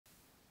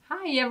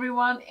Hi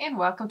everyone and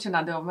welcome to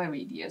another of my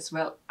videos.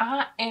 Well,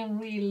 I am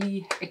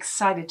really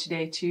excited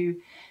today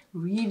to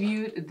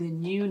review the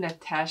new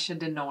Natasha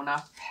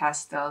Denona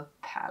Pastel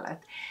palette.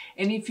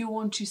 And if you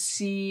want to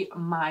see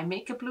my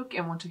makeup look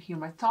and want to hear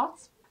my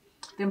thoughts,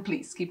 then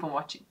please keep on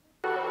watching.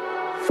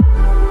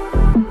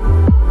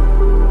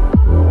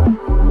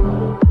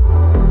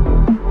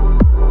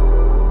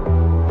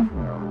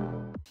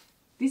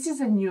 This is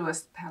the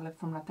newest palette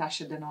from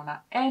Natasha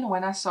Denona, and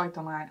when I saw it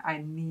online, I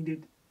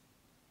needed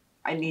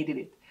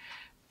it.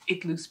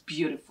 It looks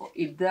beautiful.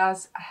 It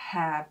does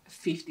have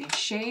 15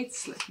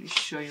 shades. Let me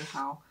show you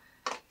how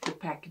the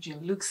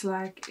packaging looks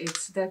like.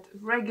 It's that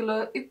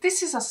regular,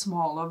 this is a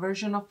smaller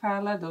version of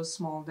palette, those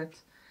small that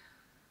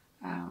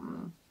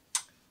are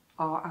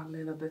a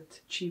little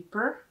bit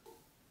cheaper.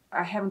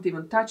 I haven't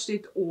even touched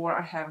it or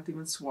I haven't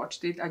even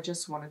swatched it. I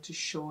just wanted to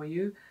show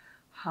you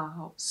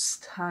how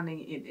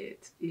stunning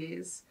it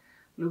is.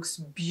 Looks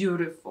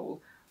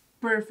beautiful.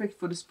 Perfect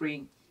for the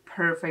spring,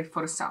 perfect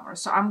for the summer.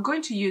 So I'm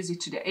going to use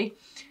it today.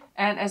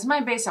 And as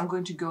my base, I'm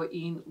going to go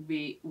in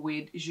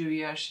with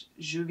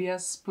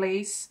Juvia's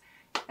Place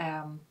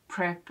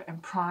Prep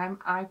and Prime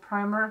Eye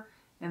Primer.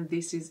 And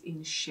this is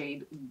in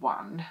shade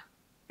 1,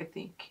 I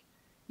think.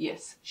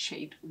 Yes,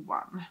 shade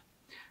 1.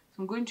 So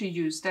I'm going to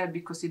use that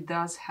because it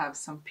does have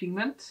some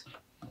pigment.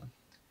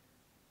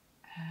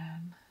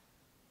 And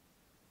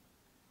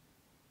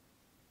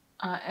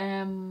I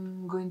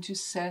am going to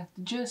set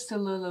just a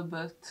little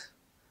bit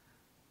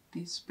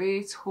this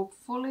base.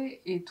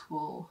 Hopefully it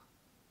will,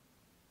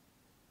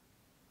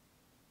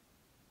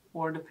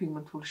 or the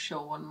pigment will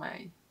show on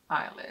my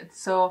eyelid.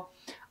 So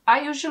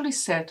I usually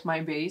set my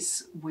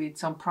base with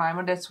some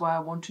primer. That's why I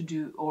want to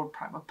do, or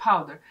primer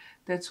powder.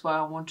 That's why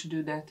I want to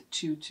do that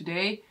too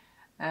today,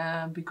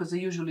 because I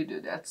usually do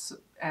that,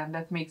 and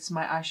that makes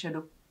my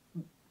eyeshadow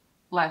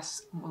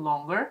last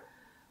longer.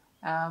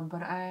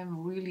 But I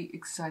am really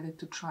excited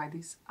to try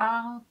this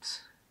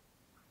out.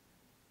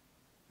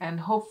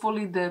 And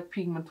hopefully the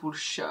pigment will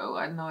show.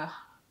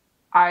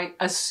 I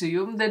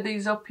assume that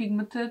these are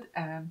pigmented,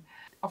 and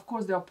of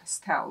course they are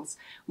pastels,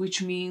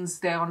 which means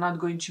they are not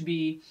going to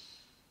be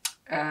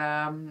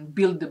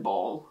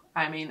buildable,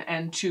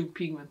 and too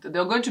pigmented.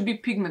 They're going to be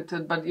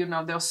pigmented, but you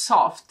know, they're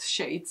soft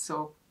shades,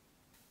 so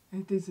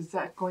it is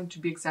going to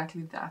be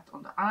exactly that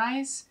on the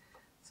eyes.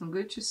 So I'm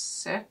going to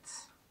set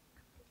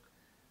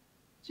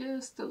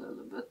just a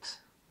little bit.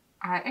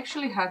 I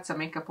actually had some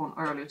makeup on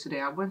earlier today.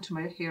 I went to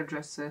my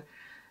hairdresser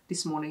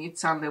this morning.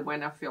 It's Sunday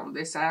when I filmed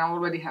this. I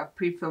already have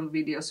pre-filmed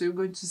videos, so you're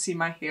going to see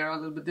my hair a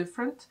little bit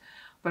different.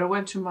 But I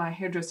went to my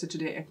hairdresser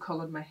today and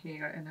colored my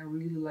hair, and I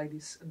really like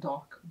this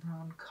dark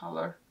brown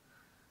color.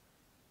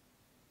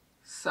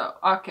 So,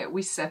 okay,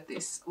 we set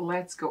this.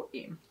 Let's go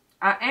in.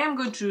 I am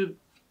going to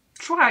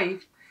try a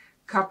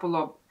couple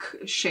of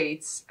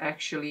shades,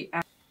 actually.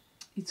 And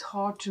it's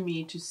hard to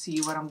me to see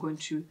what I'm going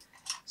to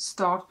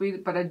start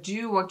with, but I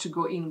do want to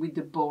go in with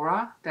the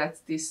Bora.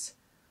 That's this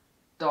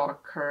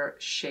darker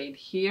shade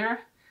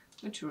here.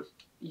 I'm going to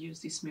use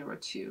this mirror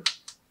too.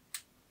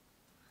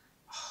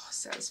 Oh,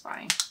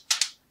 satisfying.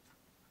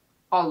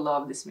 I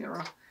love this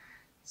mirror.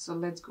 So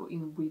let's go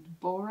in with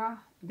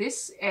Bora.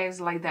 This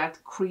is like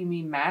that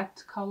creamy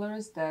matte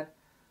colors that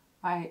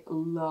I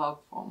love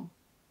from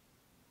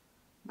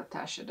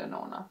Natasha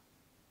Denona.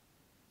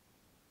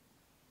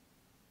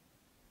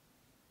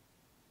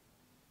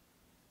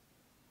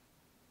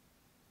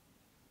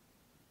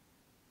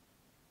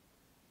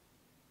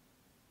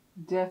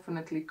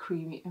 Definitely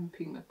creamy and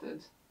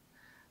pigmented.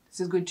 This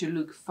is going to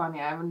look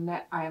funny. I have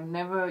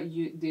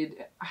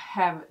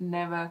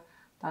never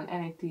done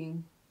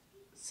anything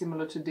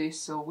similar to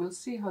this, so we'll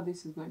see how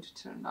this is going to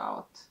turn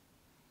out.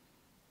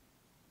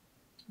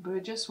 But I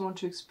just want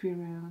to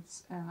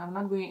experience, and I'm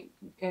not going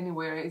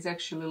anywhere. It's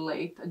actually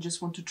late. I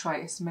just want to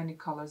try as many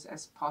colors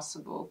as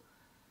possible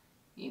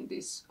in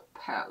this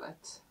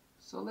palette.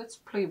 So let's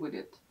play with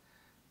it.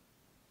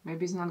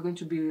 Maybe it's not going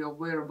to be a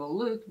wearable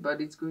look,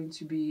 but it's going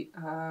to be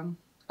a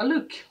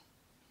look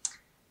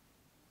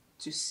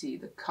to see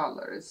the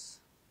colors.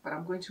 But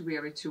I'm going to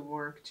wear it to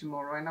work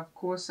tomorrow, and of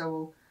course I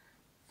will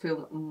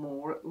film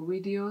more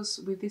videos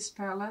with this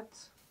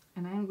palette.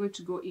 And I'm going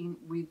to go in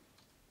with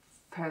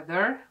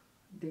Feather,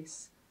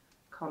 this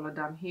color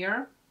down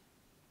here,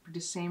 with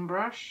the same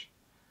brush.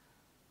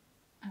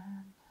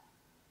 And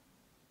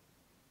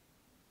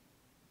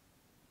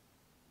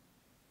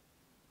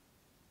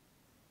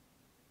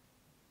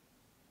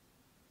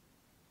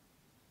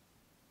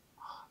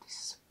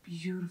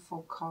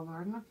beautiful color. I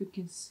don't know if you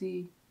can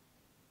see,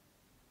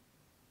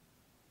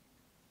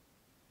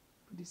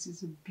 but this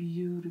is a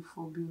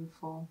beautiful,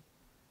 beautiful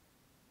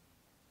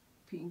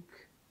pink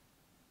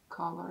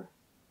color.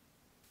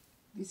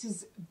 This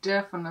is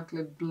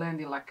definitely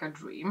blending like a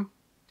dream.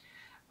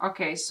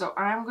 Okay, so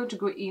I'm going to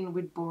go in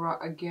with Bora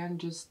again,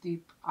 just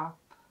deep up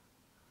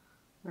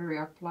where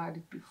I applied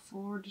it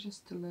before,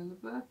 just a little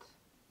bit,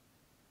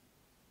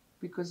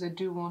 because I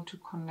do want to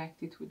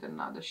connect it with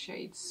another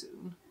shade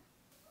soon.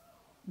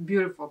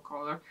 Beautiful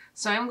color.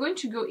 So I'm going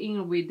to go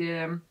in with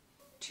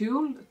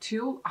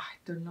Tulle, I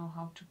don't know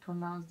how to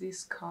pronounce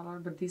this color,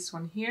 but this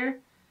one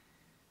here.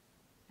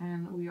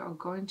 And we are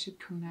going to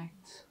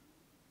connect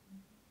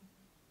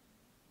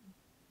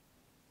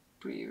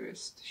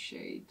previous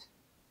shade.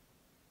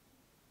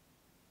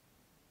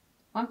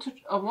 I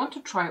want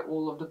to try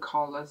all of the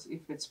colors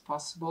if it's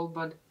possible,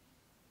 but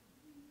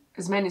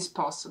as many as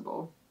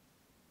possible.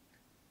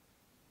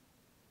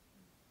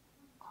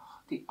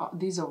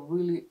 These are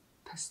really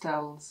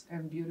pastels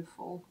and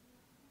beautiful.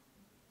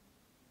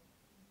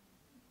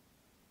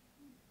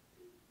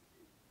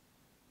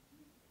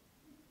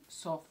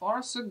 So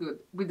far so good.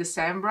 With the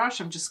same brush,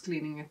 I'm just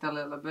cleaning it a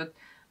little bit.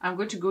 I'm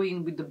going to go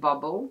in with the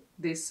bubble,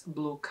 this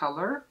blue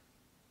color.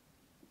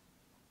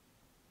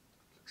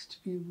 Looks to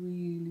be a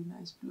really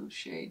nice blue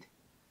shade.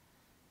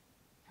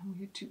 And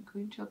we're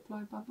going to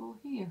apply bubble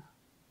here.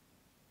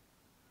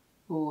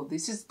 Oh,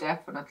 this is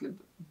definitely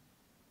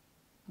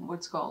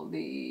what's called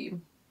the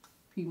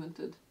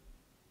pigmented.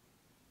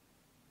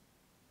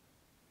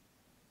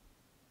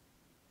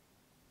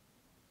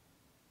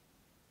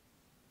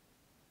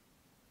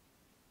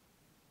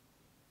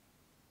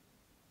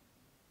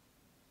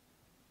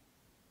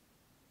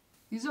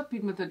 These are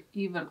pigmented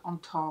even on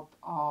top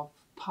of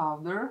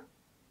powder.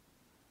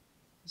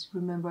 Just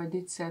remember I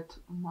did set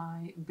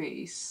my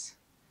base.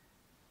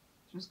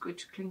 Just going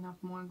to clean up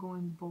more,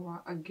 going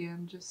more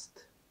again,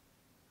 just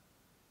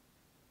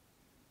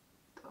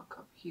dark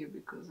up here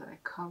because I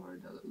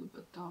covered a little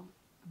bit of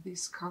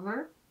this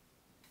color.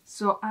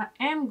 So I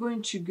am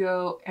going to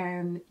go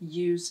and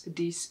use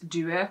this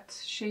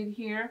duet shade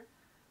here,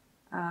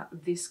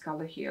 this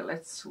color here.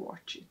 Let's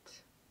swatch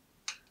it.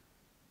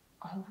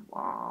 Oh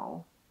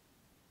wow.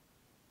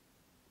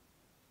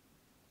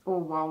 Oh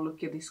wow,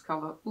 look at this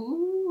color.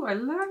 Ooh, I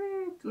love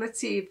it. Let's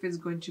see if it's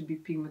going to be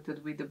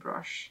pigmented with the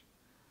brush.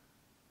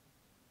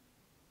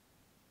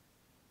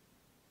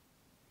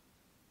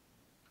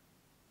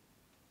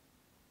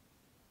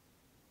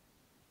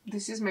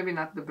 This is maybe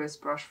not the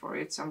best brush for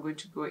it, so I'm going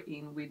to go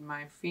in with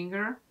my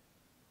finger.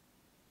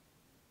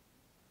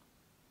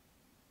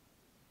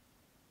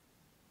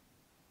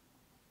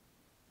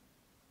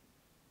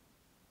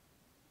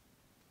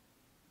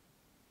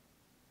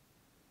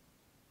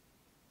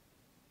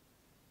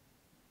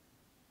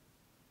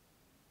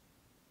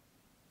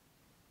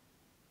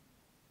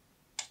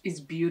 It's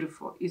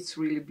beautiful, it's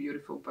really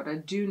beautiful, but I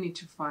do need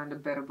to find a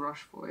better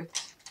brush for it.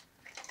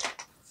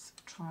 Let's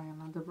try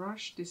another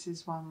brush. This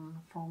is one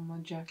from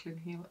Jaclyn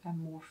Hill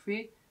and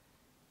Morphe,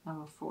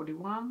 number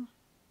 41.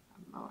 I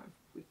don't know if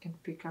we can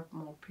pick up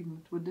more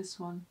pigment with this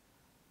one.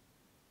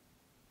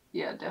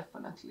 Yeah,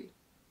 definitely.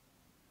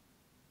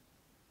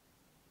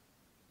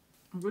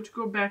 I'm going to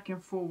go back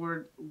and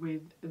forward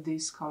with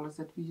these colors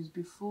that we used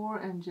before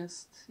and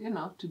just, you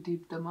know, to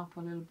deep them up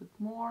a little bit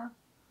more.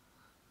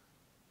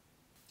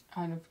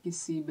 I don't know if you can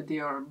see, but they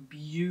are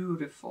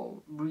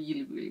beautiful,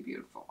 really, really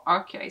beautiful.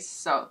 Okay,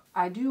 so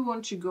I do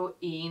want to go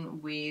in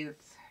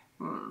with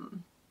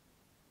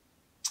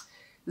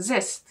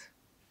Zest.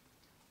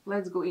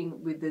 Let's go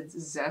in with the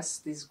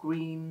Zest, this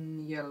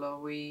green,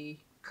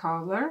 yellowy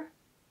color.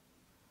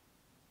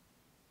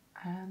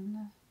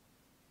 And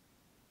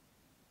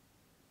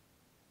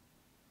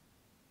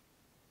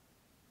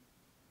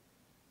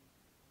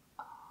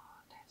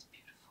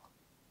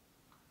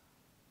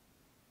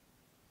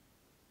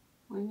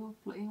we were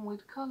playing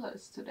with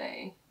colors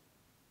today,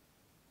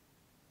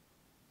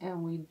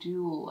 and we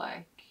do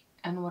like,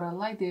 and what I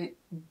like, they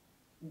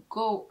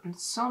go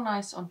so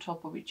nice on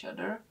top of each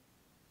other.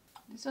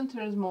 This one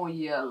turns more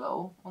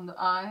yellow on the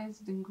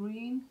eyes than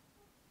green,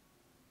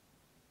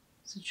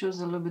 so it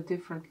shows a little bit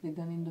differently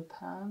than in the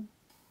pan.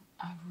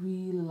 I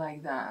really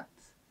like that.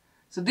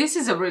 So this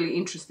is a really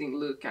interesting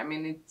look. I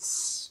mean,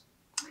 it's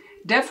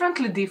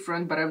definitely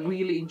different, but I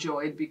really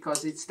enjoy it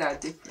because it's that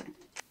different.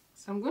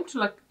 So I'm going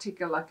to take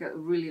a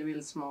really,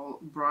 really small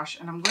brush,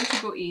 and I'm going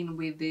to go in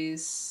with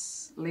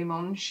this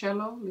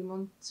limoncello.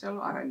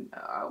 I don't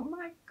know. Oh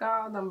my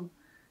god, I'm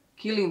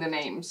killing the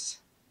names.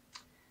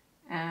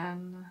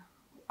 And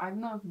I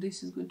don't know if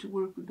this is going to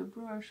work with the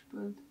brush,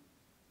 but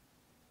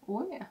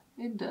oh yeah,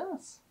 it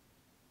does.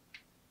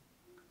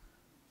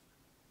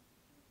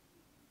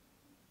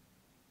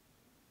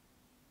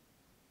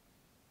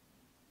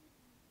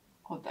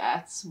 Oh,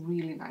 that's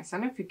really nice. I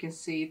don't know if you can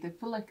see it. I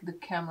feel like the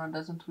camera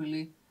doesn't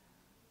really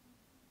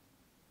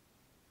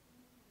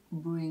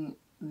bring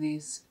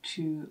this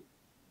to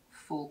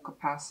full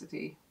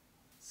capacity.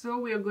 So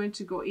we are going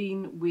to go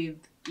in with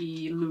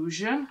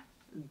Illusion,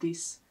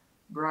 this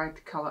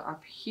bright color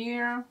up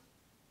here.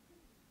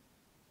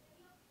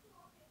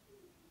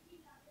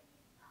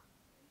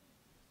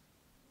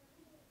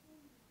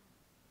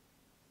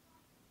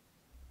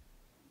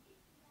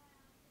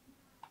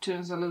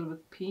 Turns a little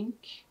bit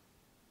pink.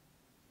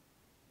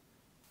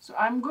 So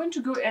I'm going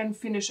to go and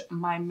finish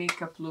my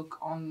makeup look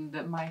on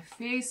my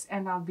face,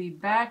 and I'll be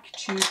back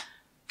to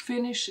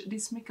finish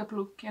this makeup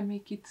look and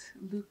make it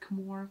look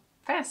more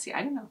fancy.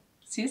 I don't know.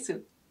 See you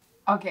soon.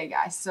 Okay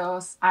guys, so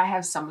I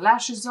have some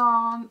lashes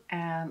on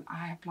and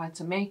I applied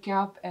some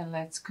makeup, and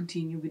let's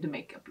continue with the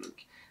makeup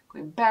look.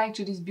 Going back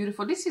to this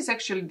beautiful, this is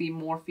actually the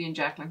Morphe and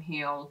Jaclyn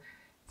Hill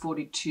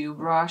 42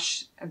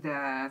 brush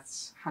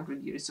that's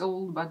 100 years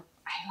old, but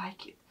I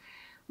like it.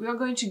 We are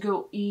going to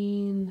go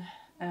in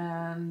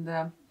and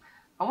I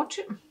want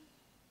to,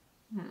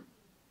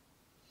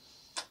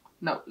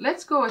 no,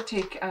 let's go and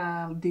take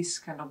this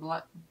kind of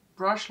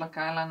brush like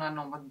eyeliner. I don't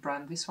know what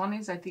brand this one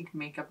is. I think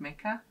Makeup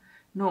Mecca.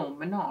 No,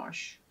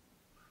 Menage.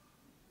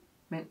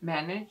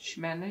 Menage.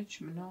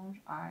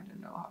 I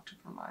don't know how to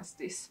pronounce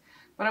this.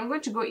 But I'm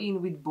going to go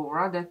in with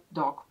Bora, that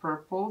dark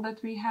purple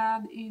that we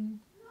had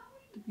in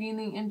the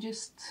beginning, and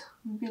just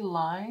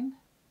beline.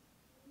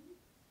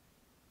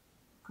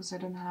 Because I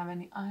don't have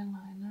any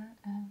eyeliner.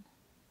 And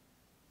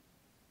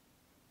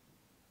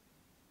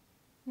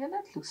yeah,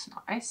 that looks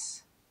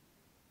nice.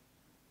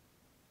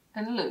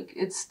 And look,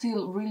 it's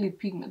still really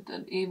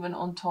pigmented, even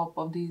on top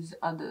of these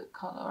other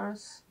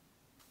colors.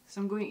 So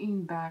I'm going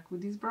in back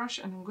with this brush,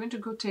 and I'm going to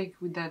go take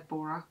with that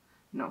Bora.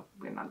 No,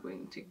 we're not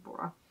going to take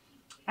Bora.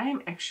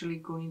 I'm actually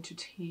going to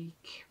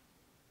take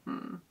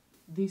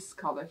this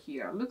color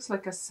here. Looks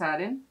like a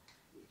satin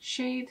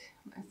shade.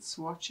 Let's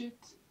swatch it.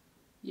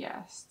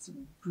 Yes, it's a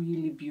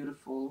really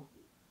beautiful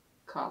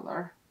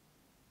color.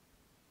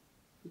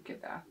 Look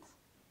at that.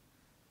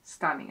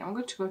 Stunning. I'm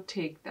going to go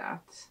take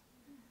that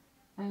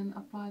and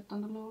apply it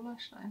on the lower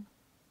lash line.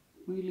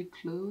 Really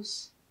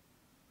close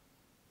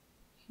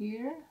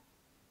here.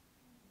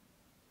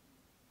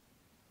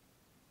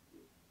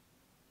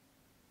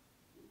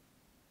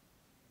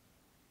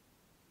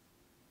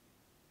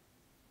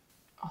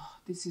 Oh,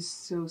 this is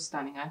so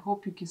stunning. I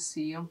hope you can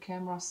see on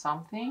camera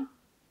something.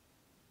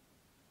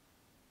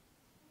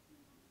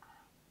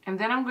 And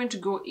then I'm going to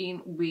go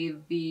in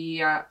with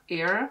the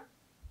Air,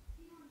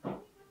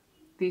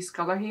 this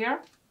color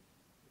here.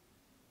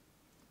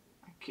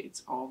 Okay,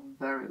 it's all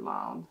very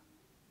loud.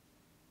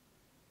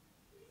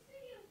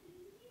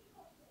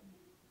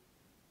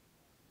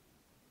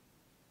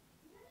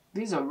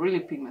 These are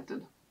really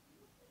pigmented.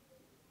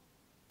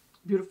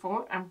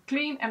 Beautiful and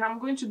clean, and I'm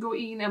going to go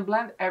in and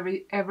blend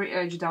every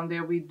edge down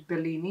there with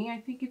Bellini. I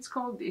think it's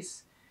called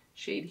this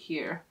shade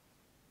here.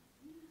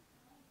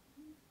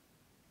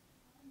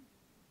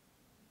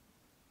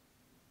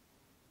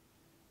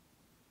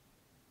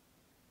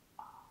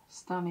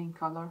 Stunning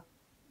color.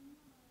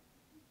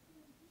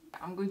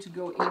 I'm going to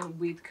go in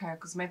with Kaya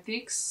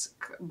Cosmetics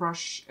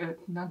brush,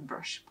 not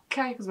brush,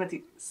 Kaya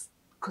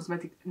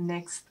Cosmetics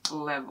Next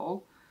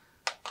Level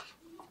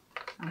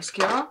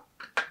mascara.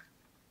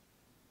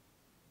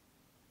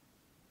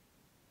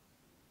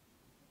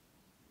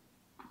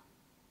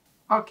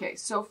 Okay,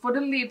 so for the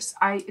lips,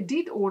 I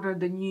did order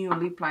the new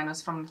lip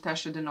liners from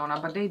Natasha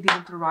Denona, but they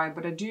didn't arrive.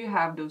 But I do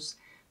have those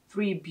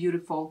 3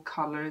 beautiful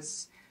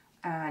colors,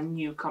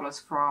 new colors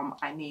from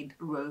I Need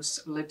a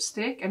Rose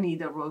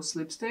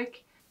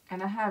Lipstick,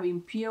 and I have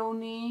in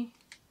Peony,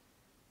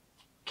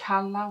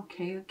 Kala,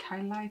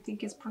 I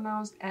think it's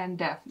pronounced, and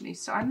Daphne.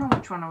 So I know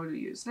which one I will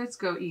use. Let's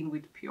go in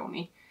with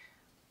Peony.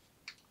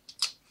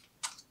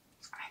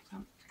 I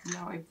don't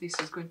know if this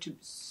is going to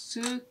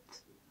suit.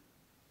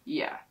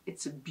 Yeah,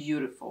 it's a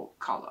beautiful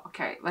color.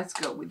 Okay, let's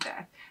go with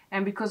that.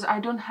 And because I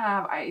don't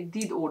have, I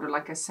did order,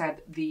 like I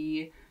said,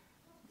 the,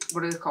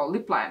 what are they called,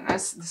 lip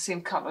liners, the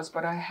same colors,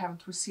 but I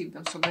haven't received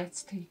them. So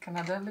let's take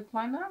another lip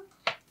liner.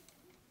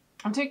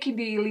 I'm taking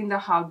the Linda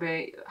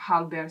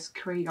Hallberg's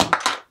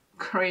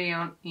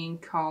crayon in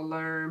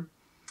color,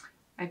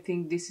 I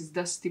think this is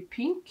Dusty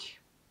Pink.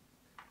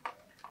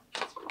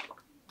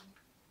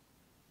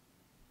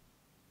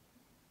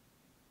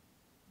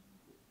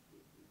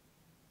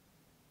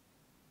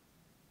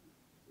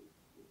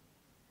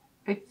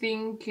 I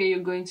think you're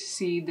going to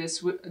see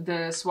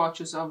the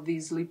swatches of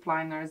these lip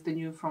liners, the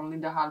new from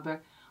Linda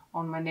Hallberg,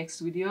 on my next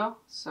video.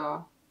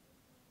 So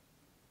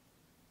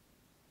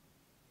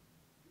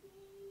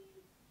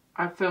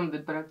I filmed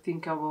it, but I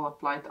think I will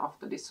apply it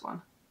after this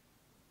one.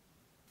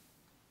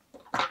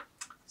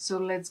 So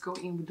let's go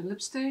in with the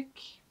lipstick.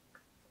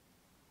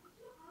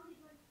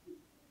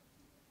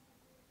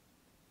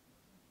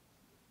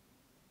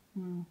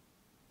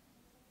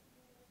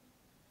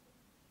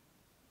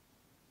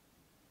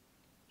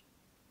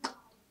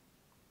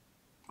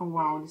 Oh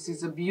wow, this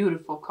is a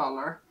beautiful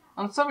color.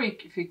 I'm sorry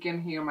if you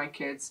can hear my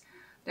kids.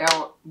 They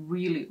are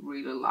really,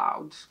 really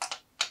loud.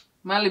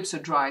 My lips are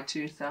dry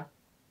too, so.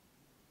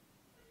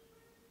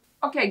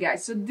 Okay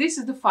guys, so this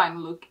is the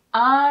final look.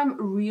 I'm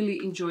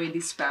really enjoying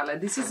this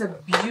palette. This is a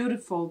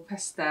beautiful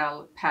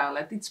pastel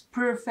palette. It's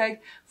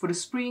perfect for the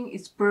spring,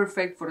 it's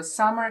perfect for the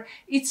summer.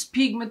 It's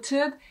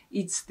pigmented,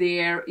 it's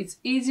there, it's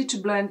easy to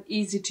blend,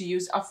 easy to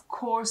use. Of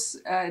course,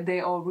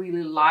 they are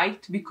really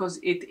light because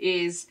it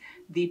is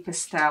the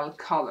pastel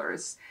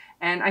colors.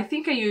 And I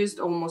think I used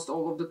almost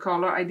all of the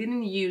color. I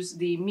didn't use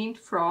the Mint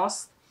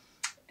Frost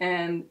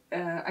and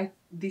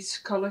this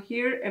color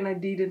here, and I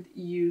didn't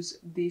use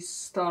this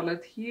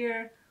Starlet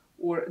here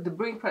or the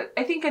Brink.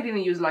 I think I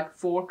didn't use like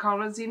 4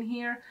 colors in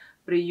here,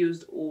 but I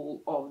used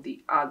all of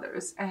the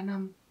others,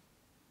 and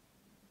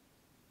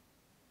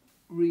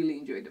really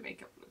enjoyed the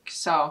makeup look.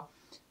 So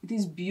It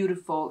is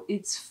beautiful,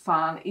 it's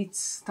fun, it's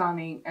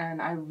stunning,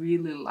 and I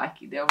really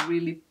like it. They're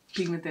really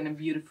pigmented and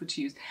beautiful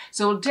to use.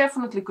 So I'll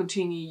definitely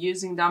continue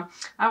using them.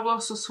 I will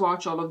also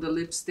swatch all of the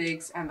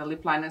lipsticks and the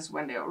lip liners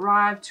when they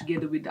arrive,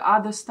 together with the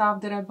other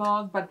stuff that I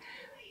bought. But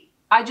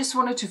I just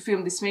wanted to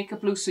film this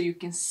makeup look so you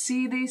can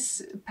see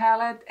this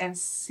palette and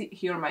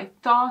hear my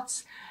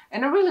thoughts.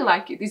 And I really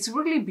like it. It's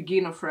really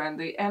beginner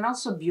friendly and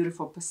also a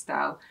beautiful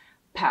pastel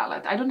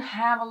palette. I don't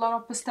have a lot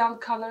of pastel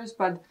colors,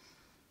 but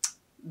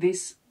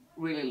this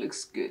really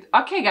looks good.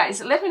 Okay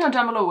guys, let me know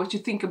down below what you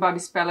think about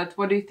this palette.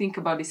 What do you think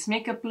about this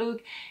makeup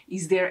look?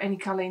 Is there any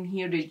color in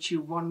here that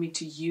you want me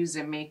to use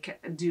and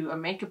do a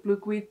makeup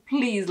look with?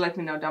 Please let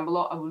me know down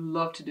below. I would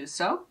love to do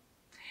so.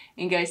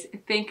 And guys,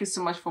 thank you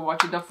so much for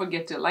watching. Don't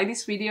forget to like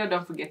this video,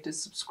 don't forget to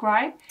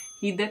subscribe,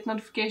 hit that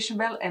notification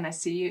bell, and I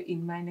see you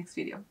in my next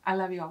video. I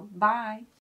love you all. Bye!